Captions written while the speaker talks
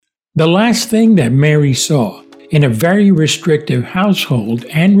The Last Thing That Mary Saw, in a very restrictive household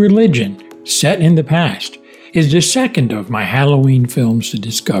and religion set in the past, is the second of my Halloween films to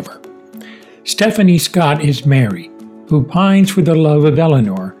discover. Stephanie Scott is Mary, who pines for the love of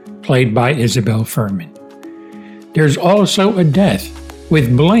Eleanor, played by Isabel Furman. There's also a death,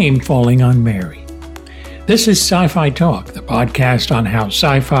 with blame falling on Mary. This is Sci-Fi Talk, the podcast on how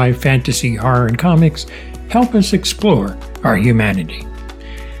sci-fi, fantasy, horror, and comics help us explore our humanity.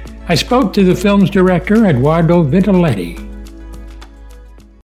 I spoke to the film's director, Eduardo Vitaletti.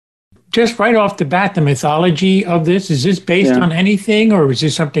 Just right off the bat, the mythology of this, is this based on anything, or is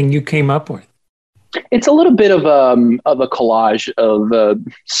this something you came up with? It's a little bit of a collage of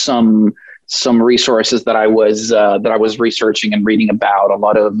some resources that I was researching and reading about. A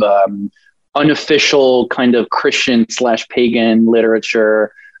lot of unofficial kind of Christian/pagan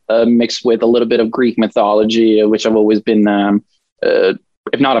literature mixed with a little bit of Greek mythology, which I've always been,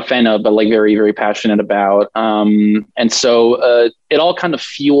 if not a fan of, but like very, very passionate about. And so it all kind of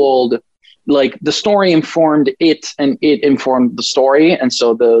fueled, like the story informed it and it informed the story. And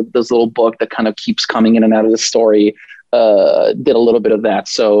so this little book that kind of keeps coming in and out of the story did a little bit of that.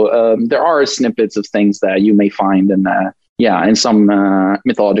 So there are snippets of things that you may find in some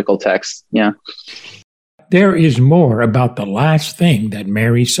mythological texts. Yeah. There is more about The Last Thing That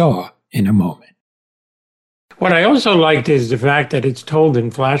Mary Saw in a moment. What I also liked is the fact that it's told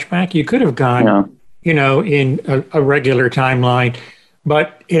in flashback. You could have gone, in a regular timeline,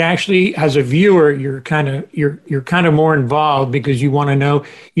 but it actually, as a viewer, you're kind of more involved because you want to know.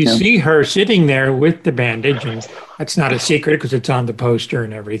 You see her sitting there with the bandage, and that's not a secret because it's on the poster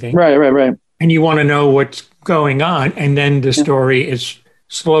and everything. Right. And you want to know what's going on, and then the story is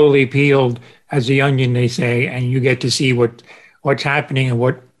slowly peeled as the onion, they say, and you get to see what's happening and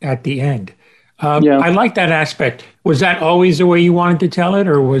what at the end. I like that aspect. Was that always the way you wanted to tell it,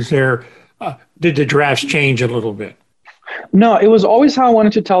 or was there? Did the drafts change a little bit? No, it was always how I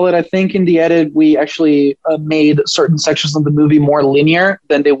wanted to tell it. I think in the edit, we actually made certain sections of the movie more linear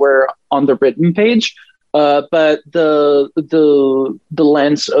than they were on the written page. But the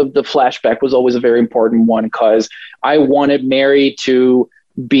lens of the flashback was always a very important one because I wanted Mary to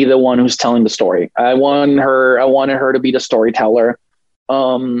be the one who's telling the story. I wanted her to be the storyteller.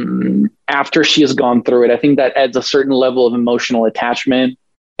 After she has gone through it, I think that adds a certain level of emotional attachment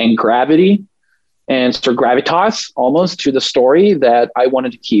and gravity and sort of gravitas almost to the story that I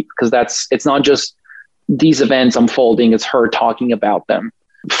wanted to keep, because it's not just these events unfolding, it's her talking about them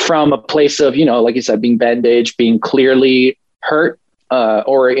from a place of, like you said, being bandaged, being clearly hurt,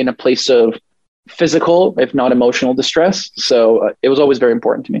 or in a place of physical, if not emotional distress. So it was always very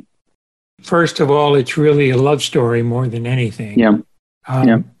important to me. First of all, it's really a love story more than anything. Yeah.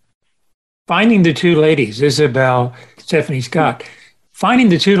 Finding the two ladies, Isabel, Stephanie Scott, finding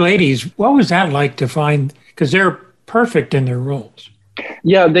the two ladies, what was that like to find? Because they're perfect in their roles.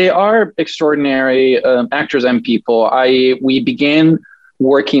 Yeah, they are extraordinary actors and people. We began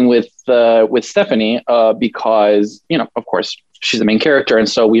working with Stephanie because, of course, she's the main character. And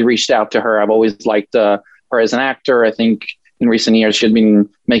so we reached out to her. I've always liked her as an actor. I think in recent years, she had been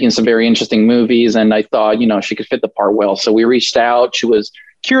making some very interesting movies. And I thought, she could fit the part well. So we reached out. She was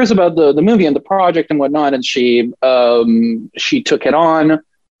curious about the movie and the project and whatnot. And she took it on.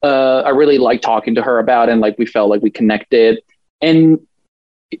 I really liked talking to her about it. And we felt like we connected. And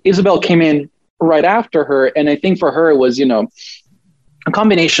Isabel came in right after her. And I think for her, it was, a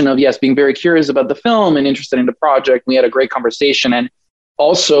combination of, yes, being very curious about the film and interested in the project. We had a great conversation. And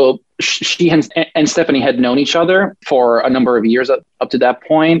also, she and Stephanie had known each other for a number of years up to that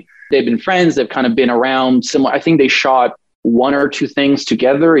point. They've been friends. They've kind of been around similar. I think they shot one or two things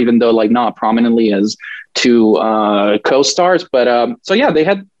together, even though not prominently as two co-stars. But I know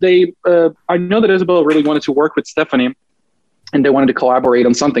that Isabel really wanted to work with Stephanie and they wanted to collaborate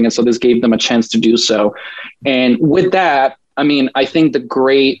on something. And so this gave them a chance to do so. And with that, I think the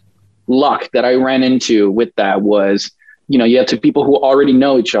great luck that I ran into with that was, you have two people who already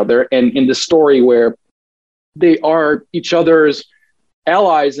know each other. And in the story where they are each other's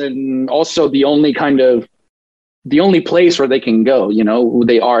allies and also the only place where they can go, who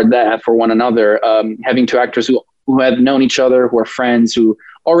they are that for one another, having two actors who have known each other, who are friends, who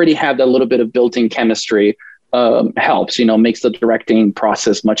already have that little bit of built-in chemistry helps, makes the directing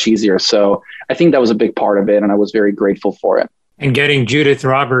process much easier. So I think that was a big part of it. And I was very grateful for it. And getting Judith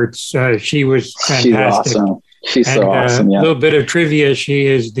Roberts, she was fantastic. She's awesome. She's so awesome. Yeah. A little bit of trivia. She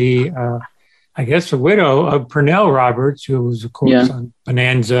is the widow of Pernell Roberts, who was, of course, on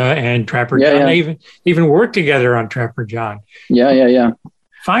Bonanza and Trapper John. They even worked together on Trapper John. Yeah.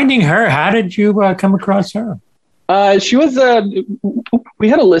 Finding her, how did you come across her? She was. We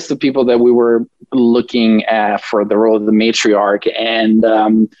had a list of people that we were looking at for the role of the matriarch, and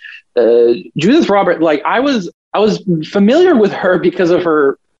Judith Robert. Like I was familiar with her because of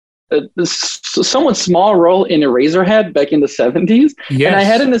her somewhat small role in Eraserhead back in the 70s, and I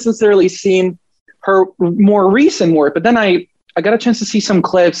hadn't necessarily seen her more recent work. But then I got a chance to see some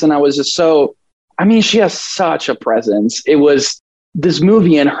clips, and I was just so. I mean, she has such a presence. It was this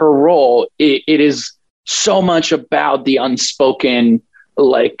movie and her role. It is so much about the unspoken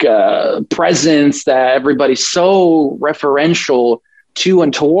presence that everybody's so referential to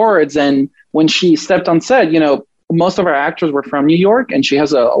and towards. And when she stepped on set, most of our actors were from New York, and she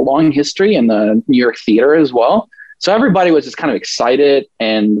has a long history in the New York theater as well. So everybody was just kind of excited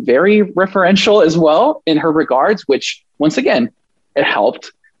and very referential as well in her regards, which once again, it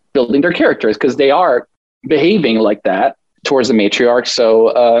helped building their characters because they are behaving like that towards the matriarch.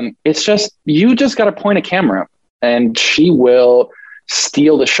 So it's just, you just got to point a camera and she will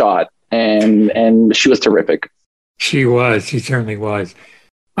steal the shot. And she was terrific. She certainly was.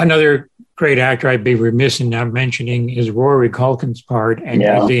 Another great actor I'd be remiss in not mentioning is Rory Culkin's part and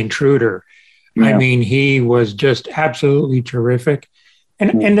as the intruder. Yeah. I mean, he was just absolutely terrific.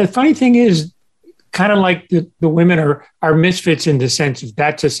 And the funny thing is, kind of like the women are misfits in the sense of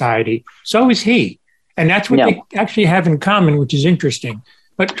that society, so is he. And that's what they actually have in common, which is interesting.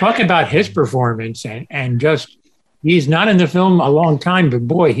 But talk about his performance and just, he's not in the film a long time, but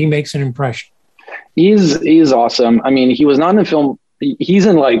boy, he makes an impression. He's awesome. I mean, he was not in the film. He's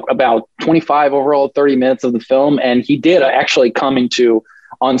in like about 25 overall, 30 minutes of the film. And he did actually come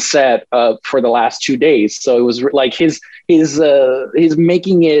on set for the last 2 days. So it was like his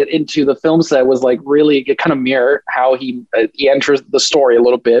making it into the film set was like really, it kind of mirror how he enters the story a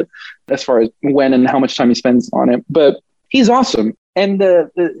little bit as far as when and how much time he spends on it. But he's awesome. And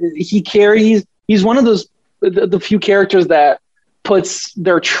he's one of those, the few characters that puts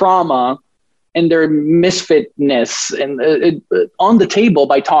their trauma and their misfitness and on the table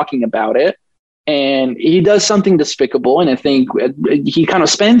by talking about it. And he does something despicable. And I think he kind of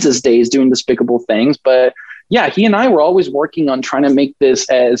spends his days doing despicable things. But yeah, he and I were always working on trying to make this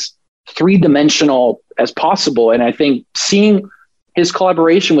as three-dimensional as possible. And I think seeing his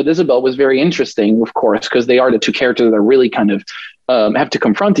collaboration with Isabel was very interesting, of course, because they are the two characters that really kind of have to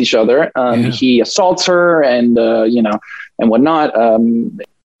confront each other. He assaults her and whatnot.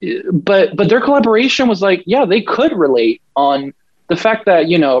 But their collaboration was like, yeah, they could relate on the fact that,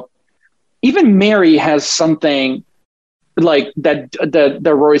 even Mary has something like that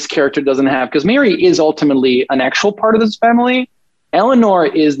Roy's character doesn't have, because Mary is ultimately an actual part of this family. Eleanor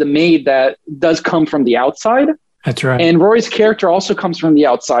is the maid that does come from the outside. That's right. And Roy's character also comes from the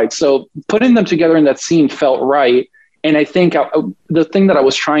outside. So putting them together in that scene felt right. And I think the thing that I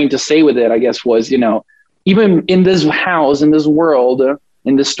was trying to say with it, I guess, was, even in this house, in this world,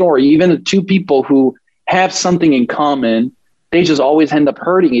 in this story, even the two people who have something in common, they just always end up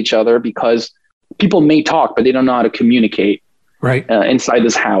hurting each other because people may talk, but they don't know how to communicate inside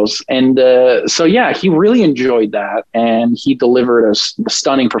this house. And so, yeah, he really enjoyed that. And he delivered a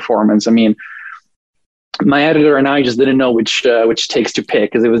stunning performance. I mean, my editor and I just didn't know which takes to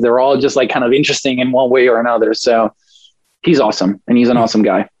pick because they're all just like kind of interesting in one way or another. So he's awesome. And he's an awesome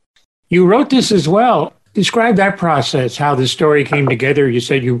guy. You wrote this as well. Describe that process, how the story came together. You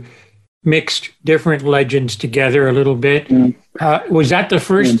said you mixed different legends together a little bit. Was that the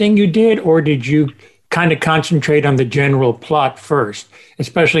first thing you did, or did you kind of concentrate on the general plot first,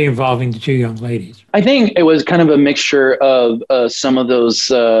 especially involving the two young ladies? I think it was kind of a mixture of some of those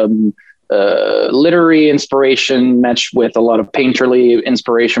literary inspiration matched with a lot of painterly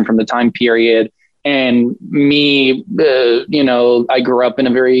inspiration from the time period. And me, I grew up in a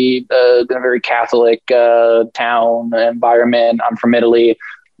very Catholic town environment. I'm from Italy.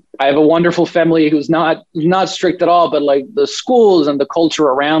 I have a wonderful family who's not strict at all, but like the schools and the culture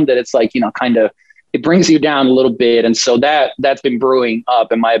around it, it's like, kind of, it brings you down a little bit. And so that's been brewing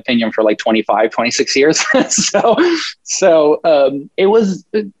up, in my opinion, for like 25, 26 years. so it was,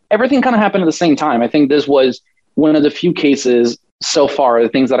 everything kind of happened at the same time. I think this was one of the few cases so far, the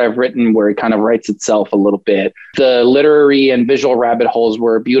things that I've written where it kind of writes itself a little bit. The literary and visual rabbit holes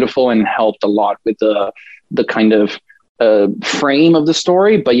were beautiful and helped a lot with the kind of frame of the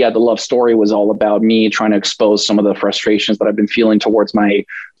story. But yeah, the love story was all about me trying to expose some of the frustrations that I've been feeling towards my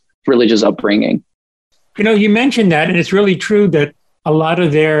religious upbringing. You mentioned that, and it's really true that a lot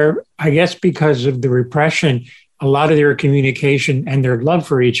of their, I guess because of the repression, a lot of their communication and their love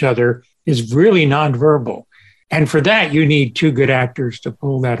for each other is really nonverbal. And for that, you need two good actors to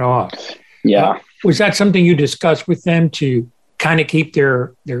pull that off. Yeah. Was that something you discussed with them to kind of keep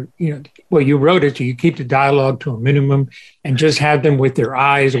their, well, you wrote it, so you keep the dialogue to a minimum and just have them with their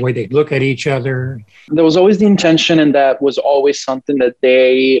eyes, the way they look at each other? There was always the intention, and that was always something that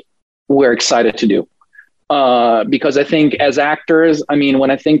they were excited to do. Because I think as actors, I mean,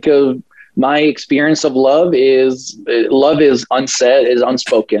 when I think of my experience of love is unsaid, is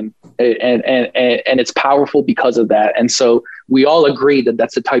unspoken, and it's powerful because of that. And so we all agree that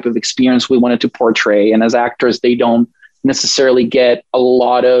that's the type of experience we wanted to portray. And as actors, they don't necessarily get a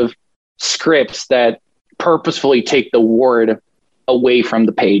lot of scripts that purposefully take the word away from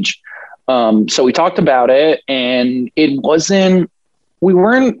the page. So we talked about it, and we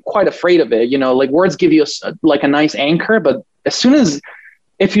weren't quite afraid of it. Like words give you a nice anchor, but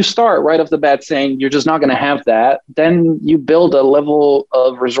if you start right off the bat saying you're just not going to have that, then you build a level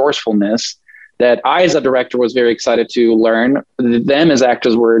of resourcefulness that I, as a director, was very excited to learn. Them as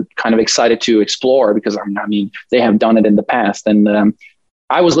actors were kind of excited to explore, because I mean, they have done it in the past. And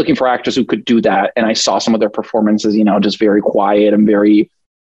I was looking for actors who could do that. And I saw some of their performances, just very quiet and very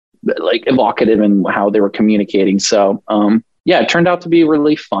like evocative in how they were communicating. So it turned out to be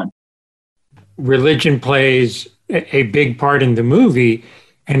really fun. Religion plays a big part in the movie.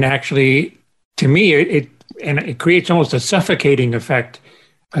 And actually, to me, it creates almost a suffocating effect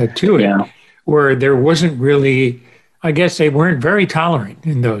to it, where there wasn't really, I guess they weren't very tolerant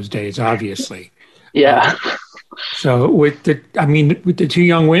in those days, obviously. Yeah. So with the two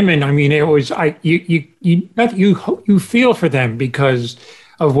young women, I mean, it was you feel for them because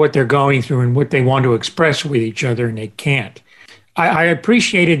of what they're going through and what they want to express with each other, and they can't. I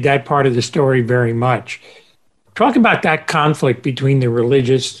appreciated that part of the story very much. Talk about that conflict between the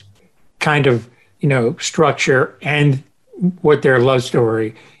religious kind of, structure and what their love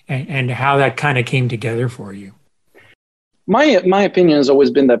story and how that kind of came together for you. My opinion has always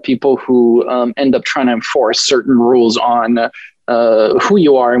been that people who end up trying to enforce certain rules on who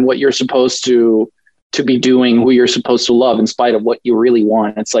you are and what you're supposed to be doing, who you're supposed to love in spite of what you really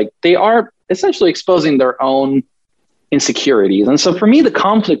want, it's like they are essentially exposing their own insecurities. And so for me, the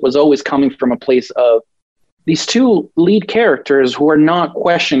conflict was always coming from a place of these two lead characters who are not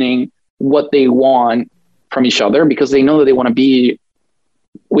questioning what they want from each other, because they know that they want to be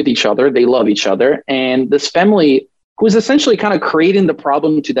with each other. They love each other. And this family who is essentially kind of creating the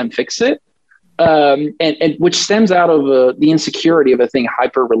problem to then fix it. And which stems out of the insecurity of, I think,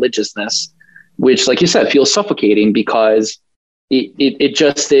 hyper religiousness, which, like you said, feels suffocating, because it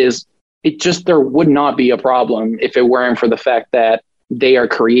just there would not be a problem if it weren't for the fact that they are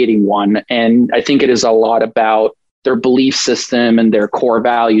creating one. And I think it is a lot about their belief system and their core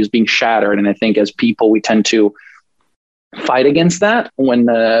values being shattered. And I think as people, we tend to fight against that when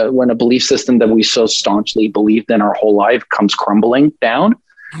a belief system that we so staunchly believed in our whole life comes crumbling down.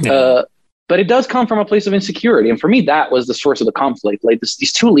 Yeah. But it does come from a place of insecurity. And for me, that was the source of the conflict. Like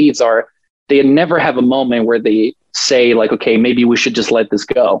these two leads they never have a moment where they say like, okay, maybe we should just let this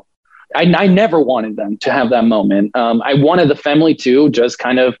go. I never wanted them to have that moment. I wanted the family to just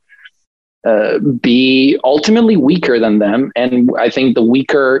kind of be ultimately weaker than them. And I think the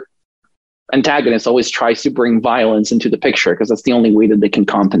weaker antagonist always tries to bring violence into the picture, because that's the only way that they can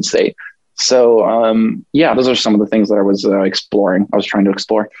compensate. So, those are some of the things that I was exploring. I was trying to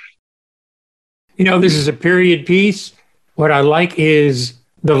explore. This is a period piece. What I like is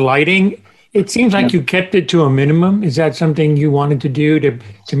the lighting. It seems like you kept it to a minimum. Is that something you wanted to do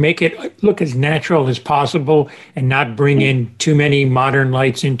to make it look as natural as possible and not bring in too many modern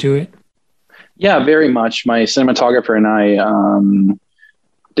lights into it? Yeah, very much. My cinematographer and I,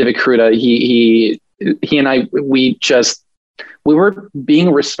 David Kruta, he and I, we were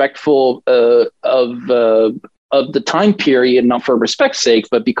being respectful of the time period, not for respect's sake,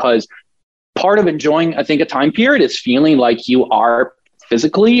 but because part of enjoying, I think, a time period is feeling like you are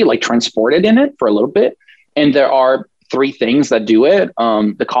physically like transported in it for a little bit. And there are three things that do it: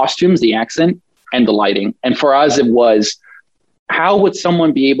 the costumes, the accent, and the lighting. And for us, it was, how would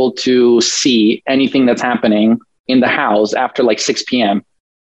someone be able to see anything that's happening in the house after like 6 p.m.?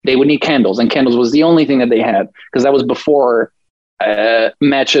 They would need candles, and candles was the only thing that they had, because that was before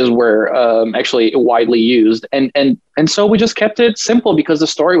matches were actually widely used. And so we just kept it simple, because the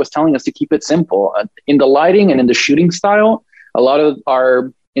story was telling us to keep it simple. In the lighting and in the shooting style, a lot of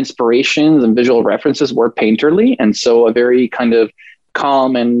our inspirations and visual references were painterly. And so a very kind of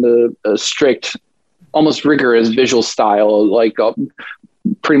calm and strict, almost rigorous visual style, like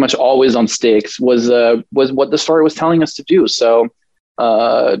pretty much always on sticks, was what the story was telling us to do. So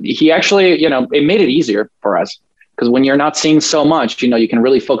he actually, it made it easier for us, because when you're not seeing so much, you can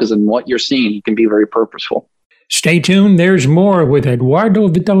really focus on what you're seeing. You can be very purposeful. Stay tuned. There's more with Eduardo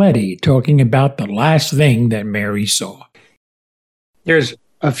Vitaletti talking about The Last Thing That Mary Saw. There's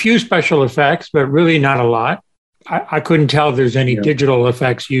a few special effects, but really not a lot. I couldn't tell if there's any digital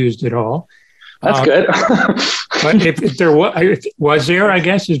effects used at all. That's good. But if there was there, I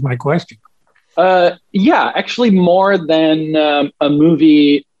guess, is my question. Yeah, actually, more than a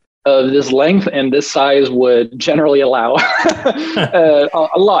movie of this length and this size would generally allow.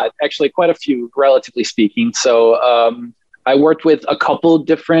 A lot, actually, quite a few, relatively speaking. So I worked with a couple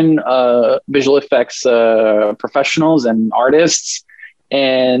different visual effects professionals and artists,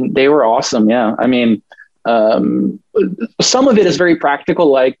 and they were awesome. Yeah, I mean, some of it is very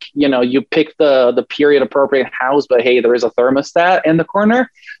practical, like, you know, you pick the period appropriate house, but hey, there is a thermostat in the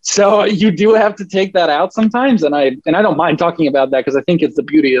corner, so you do have to take that out sometimes. And I don't mind talking about that, because I think it's the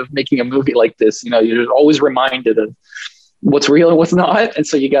beauty of making a movie like this. You know, you're always reminded of what's real and what's not, and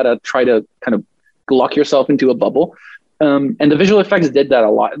so you got to try to kind of lock yourself into a bubble. And the visual effects did that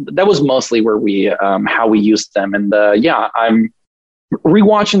a lot. That was mostly where we how we used them. And yeah, I'm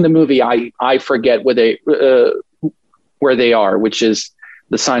rewatching the movie, I forget where they are, which is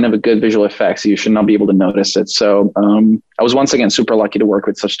the sign of a good visual effects. You should not be able to notice it. So I was once again super lucky to work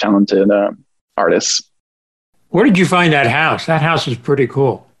with such talented artists. Where did you find that house? That house is pretty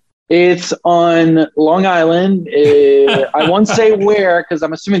cool. It's on Long Island. I won't say where, because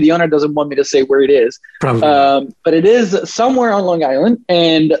I'm assuming the owner doesn't want me to say where it is. Probably. But it is somewhere on Long Island,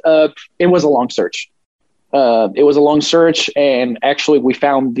 and it was a long search. And actually we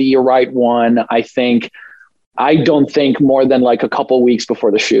found the right one, I don't think more than like a couple weeks before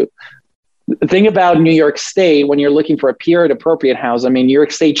the shoot. The thing about New York State, when you're looking for a period appropriate house, I mean, New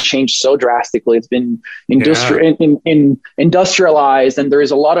York State changed so drastically. It's been industrialized, and there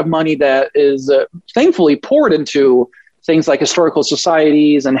is a lot of money that is thankfully poured into things like historical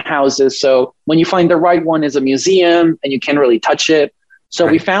societies and houses. So when you find the right one is a museum and you can't really touch it. So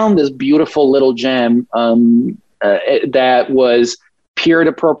we found this beautiful little gem that was period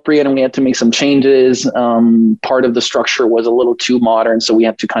appropriate, and we had to make some changes. Part of the structure was a little too modern, so we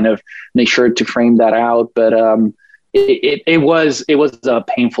had to kind of make sure to frame that out. But it was a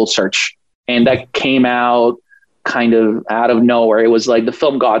painful search, and that came out kind of out of nowhere. It was like the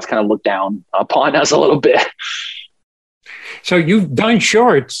film gods kind of looked down upon us a little bit. So you've done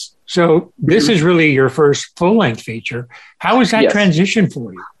shorts. So this is really your first full-length feature. How was that transition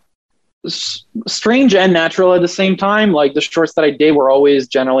for you? Strange and natural at the same time. Like the shorts that I did were always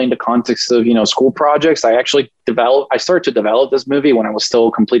generally in the context of, you know, school projects. I started to develop this movie when I was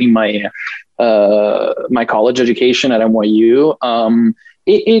still completing my my college education at NYU.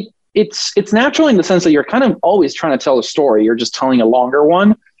 It's natural in the sense that you're kind of always trying to tell a story. You're just telling a longer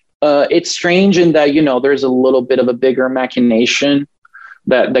one. It's strange in that, you know, there's a little bit of a bigger machination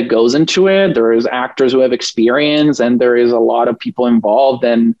that goes into it. There is actors who have experience, and there is a lot of people involved.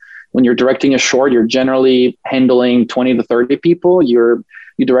 And when you're directing a short, you're generally handling 20 to 30 people. You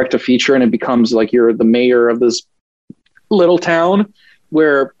direct a feature, and it becomes like you're the mayor of this little town,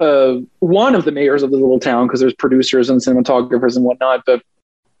 where one of the mayors of the little town, because there's producers and cinematographers and whatnot.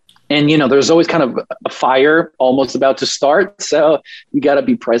 And, you know, there's always kind of a fire almost about to start. So you got to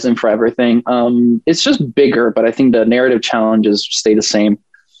be present for everything. It's just bigger, but I think the narrative challenges stay the same.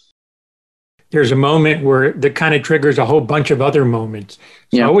 There's a moment where that kind of triggers a whole bunch of other moments.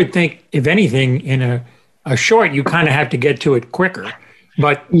 So I would think, if anything, in a short, you kind of have to get to it quicker.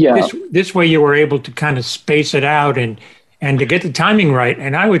 But this way you were able to kind of space it out and to get the timing right.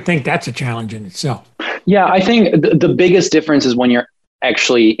 And I would think that's a challenge in itself. Yeah, I think the biggest difference is when you're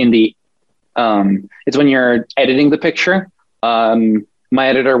actually in the it's when you're editing the picture. My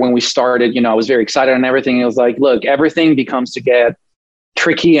editor, when we started, you know, I was very excited and everything. It was like, look, everything becomes to get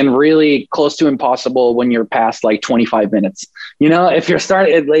tricky and really close to impossible when you're past like 25 minutes. You know, if you're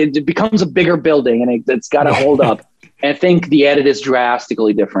starting, it becomes a bigger building, and it's got to hold up. And I think the edit is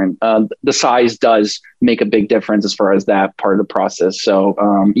drastically different. The size does make a big difference as far as that part of the process. So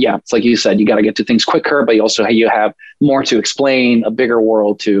it's like you said, you got to get to things quicker, but you have more to explain, a bigger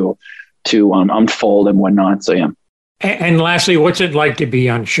world to unfold and whatnot. So, yeah. And lastly, what's it like to be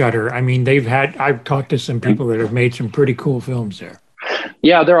on Shudder? I mean, I've talked to some people that have made some pretty cool films there.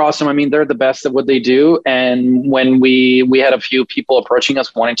 Yeah, they're awesome. I mean, they're the best at what they do. And when we had a few people approaching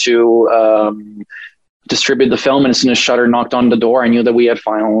us wanting to distribute the film, and as soon as Shudder knocked on the door, I knew that we had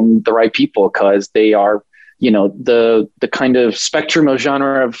found the right people, because they are, you know, the kind of spectrum of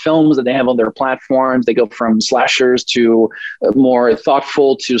genre of films that they have on their platforms. They go from slashers to more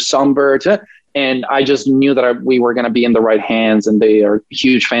thoughtful to somber and I just knew that we were going to be in the right hands, and they are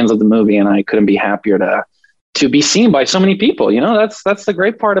huge fans of the movie, and I couldn't be happier to be seen by so many people. You know, that's the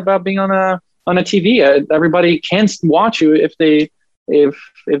great part about being on a TV. Everybody can watch you if they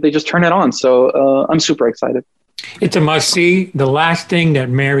just turn it on. So I'm super excited. It's a must-see. The Last Thing That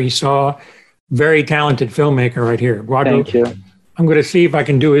Mary Saw. Very talented filmmaker right here. Eduardo, Thank you. I'm going to see if I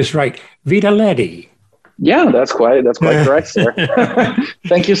can do this right. Vitaletti. Yeah, that's quite correct, sir.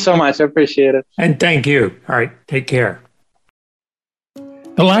 Thank you so much. I appreciate it. And thank you. All right, take care.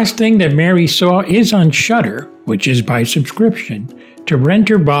 The Last Thing That Mary Saw is on Shudder, which is by subscription. To rent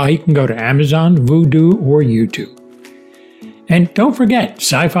or buy, you can go to Amazon, Vudu, or YouTube. And don't forget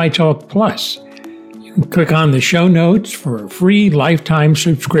Sci-Fi Talk Plus. You can click on the show notes for a free lifetime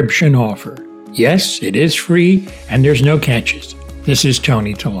subscription offer. Yes, it is free, and there's no catches. This is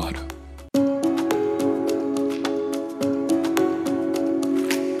Tony Tolato.